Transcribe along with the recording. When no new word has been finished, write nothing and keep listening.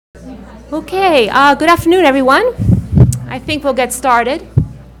Okay, good afternoon, everyone. I think we'll get started.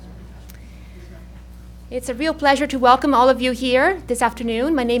 It's a real pleasure to welcome all of you here this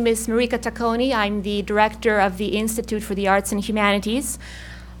afternoon. My name is Marika Tacconi. I'm the director of the Institute for the Arts and Humanities.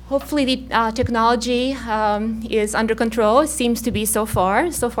 Hopefully the technology is under control. It seems to be so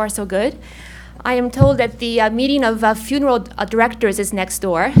far. So far, so good. I am told that the meeting of funeral directors is next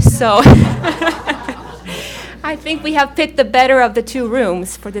door, so I think we have picked the better of the two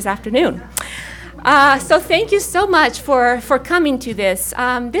rooms for this afternoon. So thank you so much for coming to this.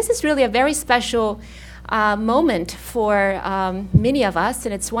 This is really a very special moment for many of us,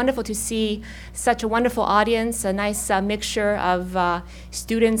 and it's wonderful to see such a wonderful audience, a nice mixture of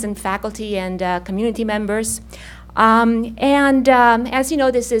students and faculty and community members. As you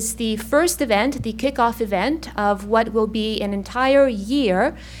know, this is the first event, the kickoff event of what will be an entire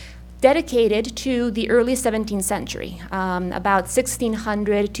year dedicated to the early 17th century, about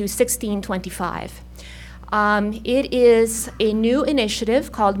 1600 to 1625. It is a new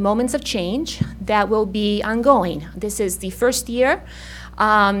initiative called Moments of Change that will be ongoing. This is the first year,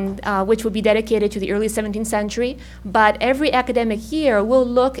 which will be dedicated to the early 17th century, but every academic year will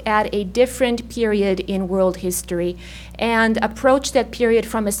look at a different period in world history and approach that period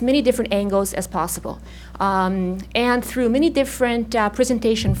from as many different angles as possible, and through many different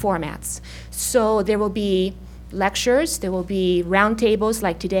presentation formats. So there will be lectures, there will be roundtables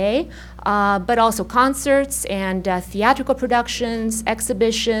like today, but also concerts and theatrical productions,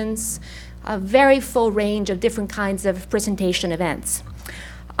 exhibitions, a very full range of different kinds of presentation events.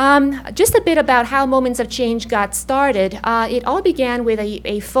 Just a bit about how Moments of Change got started. It all began with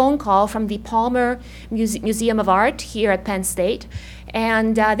a phone call from the Palmer Museum of Art here at Penn State.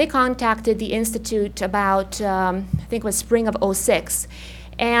 And they contacted the Institute about, I think it was spring of '06.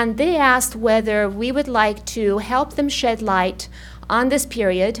 And they asked whether we would like to help them shed light on this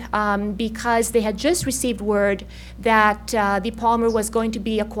period because they had just received word that the Palmer was going to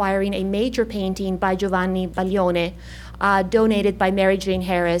be acquiring a major painting by Giovanni Baglione, donated by Mary Jane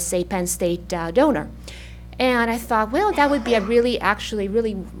Harris, a Penn State donor. And I thought, well, that would be a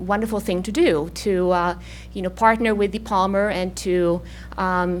really wonderful thing to do, to partner with the Palmer and to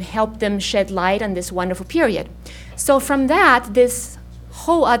help them shed light on this wonderful period. So from that, this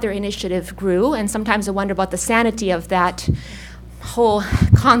whole other initiative grew, and sometimes I wonder about the sanity of that whole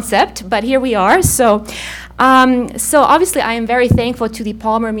concept, but here we are. So obviously I am very thankful to the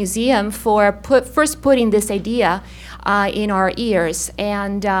Palmer Museum for first putting this idea in our ears.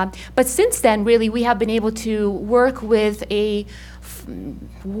 But since then, really, we have been able to work with a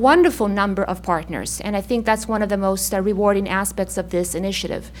wonderful number of partners, and I think that's one of the most rewarding aspects of this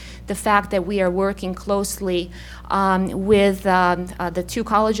initiative, the fact that we are working closely with the two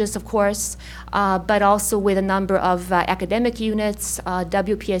colleges, of course, but also with a number of academic units,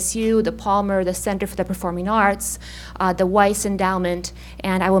 WPSU, the Palmer, the Center for the Performing Arts, the Weiss Endowment,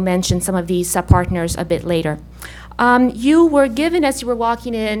 and I will mention some of these partners a bit later. You were given, as you were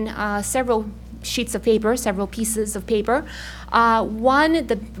walking in, several sheets of paper, several pieces of paper. One,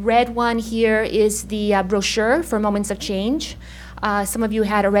 the red one here, is the brochure for Moments of Change. Some of you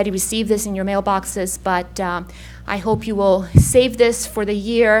had already received this in your mailboxes, but I hope you will save this for the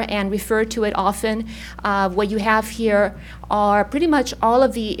year and refer to it often. What you have here are pretty much all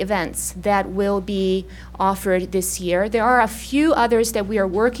of the events that will be offered this year. There are a few others that we are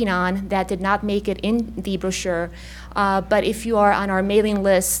working on that did not make it in the brochure, but if you are on our mailing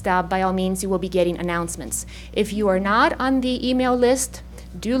list, by all means, you will be getting announcements. If you are not on the email list,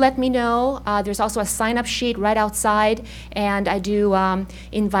 do let me know. There's also a sign-up sheet right outside, and I do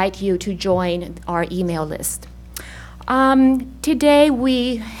invite you to join our email list. Today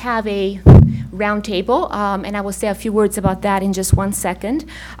we have a roundtable, and I will say a few words about that in just one second.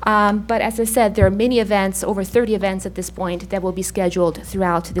 But as I said, there are many events, over 30 events at this point, that will be scheduled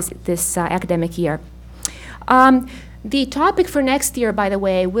throughout this academic year. The topic for next year, by the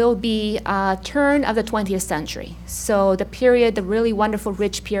way, will be turn of the 20th century. So the period, the really wonderful,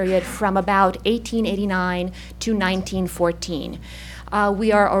 rich period from about 1889 to 1914.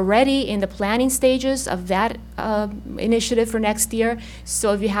 We are already in the planning stages of that initiative for next year.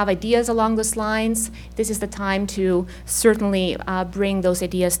 So if you have ideas along those lines, this is the time to certainly bring those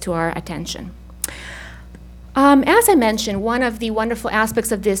ideas to our attention. As I mentioned, one of the wonderful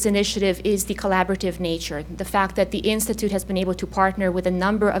aspects of this initiative is the collaborative nature, the fact that the Institute has been able to partner with a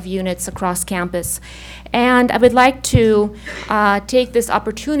number of units across campus. And I would like to take this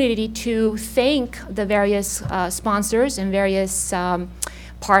opportunity to thank the various sponsors and various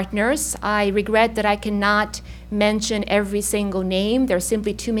partners. I regret that I cannot mention every single name. There are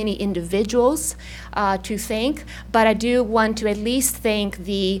simply too many individuals to thank, but I do want to at least thank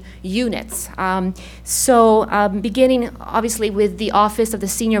the units. Beginning obviously with the Office of the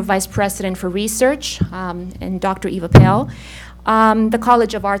Senior Vice President for Research and Dr. Eva Pell, the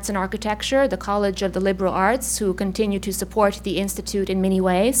College of Arts and Architecture, the College of the Liberal Arts, who continue to support the Institute in many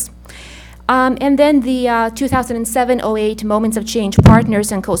ways. And then the 2007-08 Moments of Change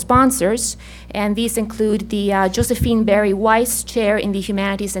partners and co-sponsors, and these include the Josephine Barry Weiss Chair in the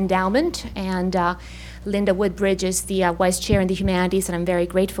Humanities Endowment, and Linda Woodbridge is the Weiss Chair in the Humanities, and I'm very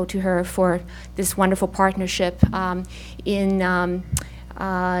grateful to her for this wonderful partnership. We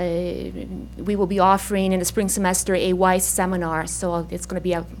will be offering in the spring semester a Weiss seminar, so it's going to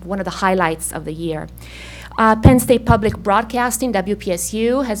be one of the highlights of the year. Penn State Public Broadcasting,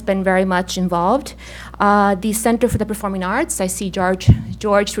 WPSU, has been very much involved. The Center for the Performing Arts, I see George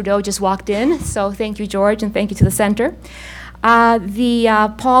Trudeau just walked in, so thank you, George, and thank you to the center.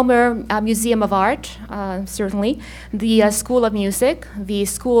 The Palmer Museum of Art, certainly. The School of Music, the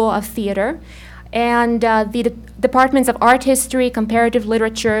School of Theater, and the departments of art history, comparative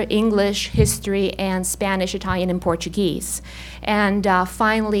literature, English, history, and Spanish, Italian, and Portuguese. And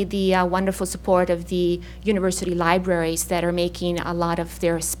finally, the wonderful support of the university libraries that are making a lot of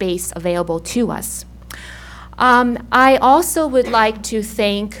their space available to us. I also would like to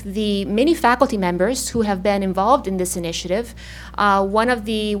thank the many faculty members who have been involved in this initiative. One of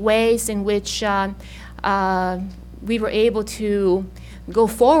the ways in which we were able to go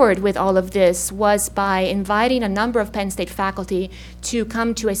forward with all of this was by inviting a number of Penn State faculty to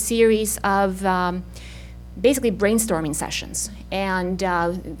come to a series of basically brainstorming sessions. And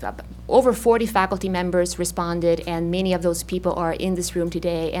over 40 faculty members responded, and many of those people are in this room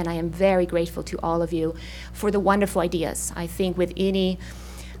today, and I am very grateful to all of you for the wonderful ideas. I think with any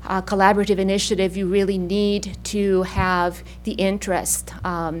collaborative initiative, you really need to have the interest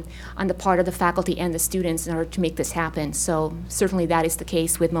on the part of the faculty and the students in order to make this happen. So certainly that is the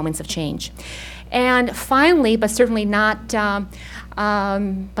case with Moments of Change. And finally, but certainly not by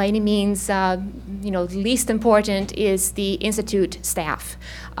any means least important, is the Institute staff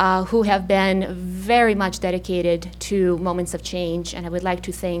who have been very much dedicated to Moments of Change, and I would like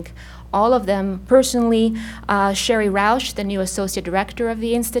to thank all of them personally. Sherry Rausch, the new Associate Director of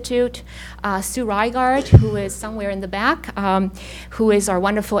the Institute, Sue Reigard, who is somewhere in the back, who is our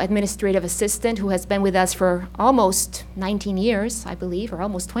wonderful administrative assistant, who has been with us for almost 19 years, I believe, or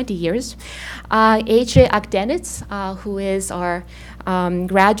almost 20 years. Ece Akdenitz, who is our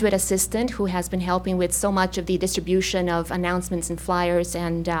graduate assistant, who has been helping with so much of the distribution of announcements and flyers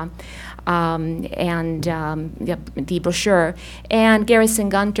and the brochure. And Garrison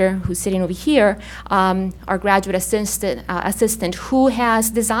Gunter, who's sitting over here, our graduate assistant, who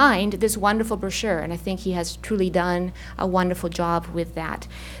has designed this wonderful brochure, and I think he has truly done a wonderful job with that.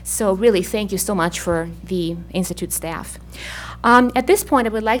 So really, thank you so much for the Institute staff. At this point,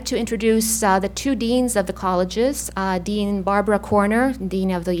 I would like to introduce the two deans of the colleges, Dean Barbara Korner,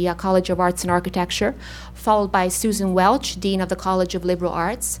 Dean of the College of Arts and Architecture, followed by Susan Welch, Dean of the College of Liberal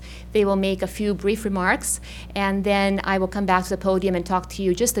Arts. They will make a few brief remarks, and then I will come back to the podium and talk to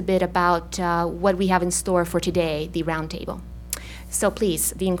you just a bit about what we have in store for today, the roundtable. So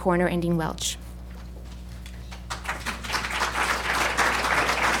please, Dean Korner and Dean Welch.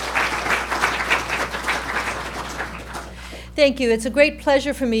 Thank you. It's a great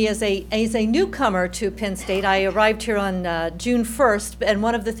pleasure for me as a newcomer to Penn State. I arrived here on June 1st, and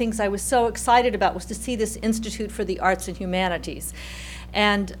one of the things I was so excited about was to see this Institute for the Arts and Humanities.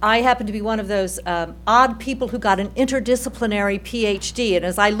 And I happen to be one of those odd people who got an interdisciplinary PhD. And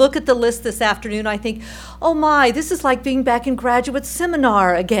as I look at the list this afternoon, I think, oh my, this is like being back in graduate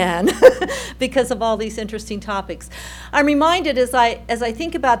seminar again because of all these interesting topics. I'm reminded as I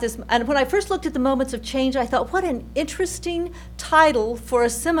think about this, and when I first looked at the Moments of Change, I thought, what an interesting title for a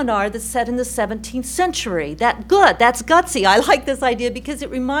seminar that's set in the 17th century. That's gutsy. I like this idea because it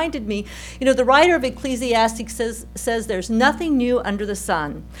reminded me, the writer of Ecclesiastes says there's nothing new under the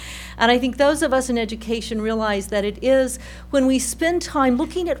sun. And I think those of us in education realize that it is when we spend time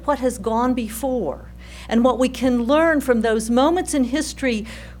looking at what has gone before and what we can learn from those moments in history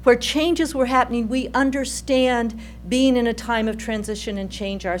where changes were happening, we understand being in a time of transition and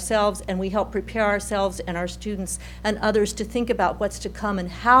change ourselves, and we help prepare ourselves and our students and others to think about what's to come and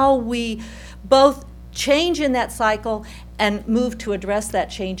how we both change in that cycle and move to address that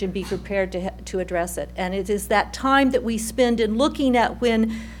change and be prepared to address it. And it is that time that we spend in looking at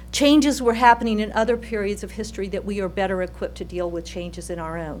when changes were happening in other periods of history that we are better equipped to deal with changes in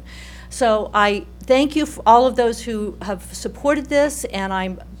our own. So I thank you for all of those who have supported this, and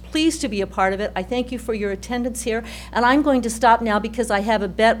I'm pleased to be a part of it. I thank you for your attendance here, and I'm going to stop now because I have a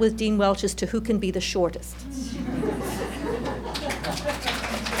bet with Dean Welch as to who can be the shortest.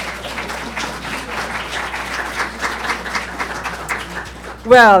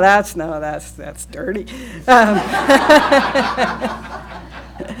 Well, that's dirty.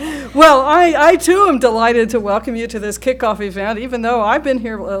 Well, I too am delighted to welcome you to this kickoff event, even though I've been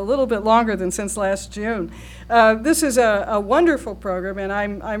here a little bit longer than since last June. This is a wonderful program,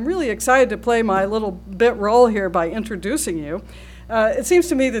 and I'm really excited to play my little bit role here by introducing you. It seems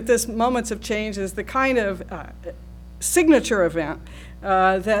to me that this Moments of Change is the kind of signature event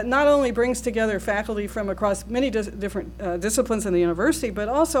that not only brings together faculty from across many different disciplines in the university, but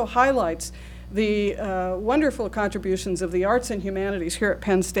also highlights the wonderful contributions of the arts and humanities here at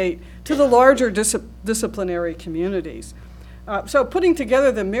Penn State to the larger disciplinary communities. So putting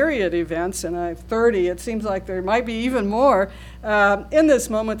together the myriad events, and I have 30, it seems like there might be even more, in this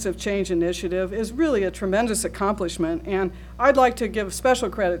Moments of Change initiative is really a tremendous accomplishment. And I'd like to give special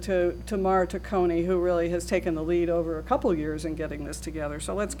credit to Mara Tacconi, who really has taken the lead over a couple years in getting this together.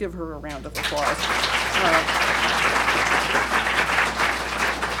 So let's give her a round of applause.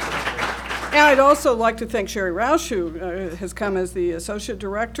 And I'd also like to thank Sherry Roush, who has come as the Associate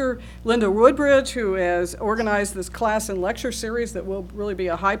Director, Linda Woodbridge, who has organized this class and lecture series that will really be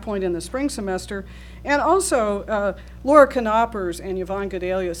a high point in the spring semester, and also Laura Knoppers and Yvonne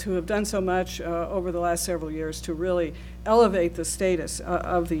Gedalius, who have done so much over the last several years to really elevate the status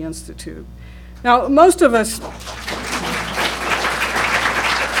of the Institute. Now, most of us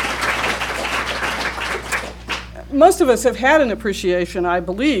have had an appreciation, I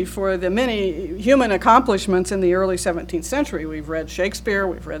believe, for the many human accomplishments in the early 17th century. We've read Shakespeare,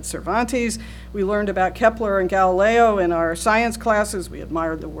 we've read Cervantes, we learned about Kepler and Galileo in our science classes, we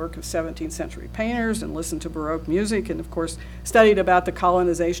admired the work of 17th century painters and listened to Baroque music, and of course studied about the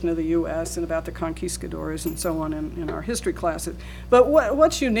colonization of the U.S. and about the conquistadors and so on in our history classes. But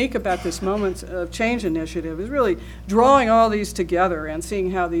what's unique about this Moments of Change initiative is really drawing all these together and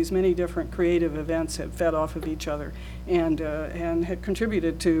seeing how these many different creative events have fed off of each other and had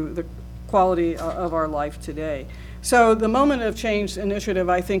contributed to the quality of our life today. So the Moment of Change initiative,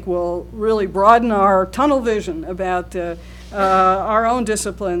 I think, will really broaden our tunnel vision about our own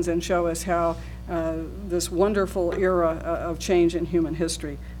disciplines and show us how this wonderful era of change in human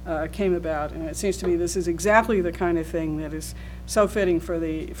history came about. And it seems to me this is exactly the kind of thing that is so fitting for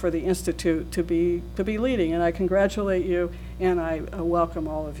the Institute to be leading. And I congratulate you, and I welcome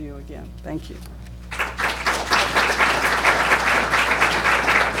all of you again. Thank you.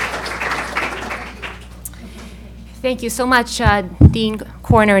 Thank you so much, Dean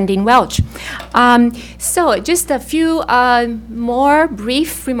Korner and Dean Welch. So just a few more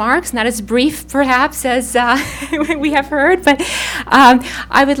brief remarks, not as brief perhaps as we have heard, but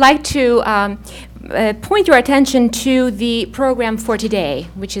I would like to point your attention to the program for today,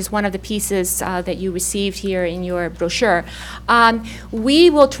 which is one of the pieces that you received here in your brochure.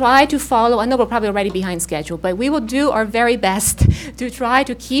 We will try to follow, I know we're probably already behind schedule, but we will do our very best to try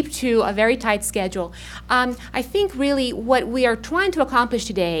to keep to a very tight schedule. I think really what we are trying to accomplish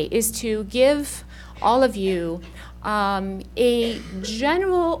today is to give all of you a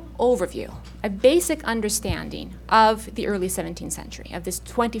general overview, a basic understanding of the early 17th century, of this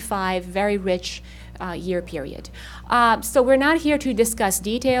 25 very rich year period. So we're not here to discuss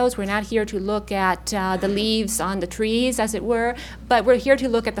details, we're not here to look at the leaves on the trees, as it were, but we're here to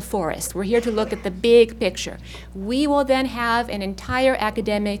look at the forest. We're here to look at the big picture. We will then have an entire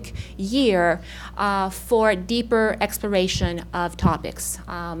academic year for deeper exploration of topics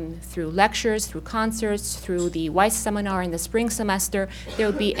through lectures, through concerts, through the Weiss seminar in the spring semester. There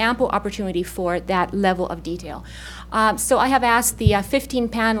will be ample opportunity for that level of detail. So I have asked the 15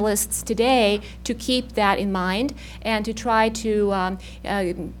 panelists today to keep that in mind and to try to,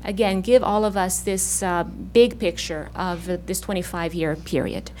 again, give all of us this big picture of this 25-year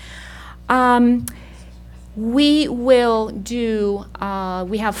period. We will do,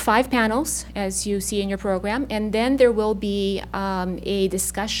 we have 5 panels, as you see in your program, and then there will be a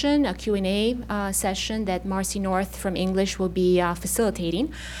discussion, a Q&A session that Marcy North from English will be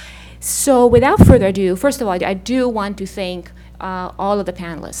facilitating. So without further ado, first of all, I do want to thank all of the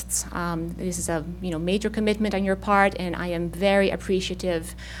panelists. This is a major commitment on your part, and I am very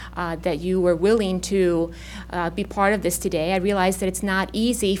appreciative that you were willing to be part of this today. I realize that it's not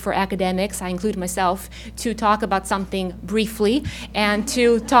easy for academics, I include myself, to talk about something briefly and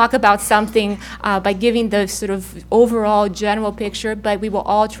to talk about something by giving the sort of overall general picture, but we will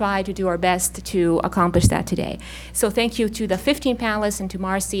all try to do our best to accomplish that today. So thank you to the 15 panelists and to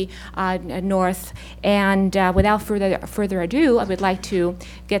Marcy North, and without further ado, 2, I would like to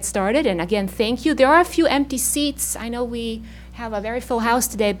get started. And again, thank you. There are a few empty seats. I know we have a very full house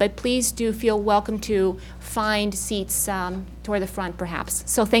today, but please do feel welcome to find seats toward the front, perhaps.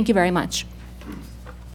 So thank you very much.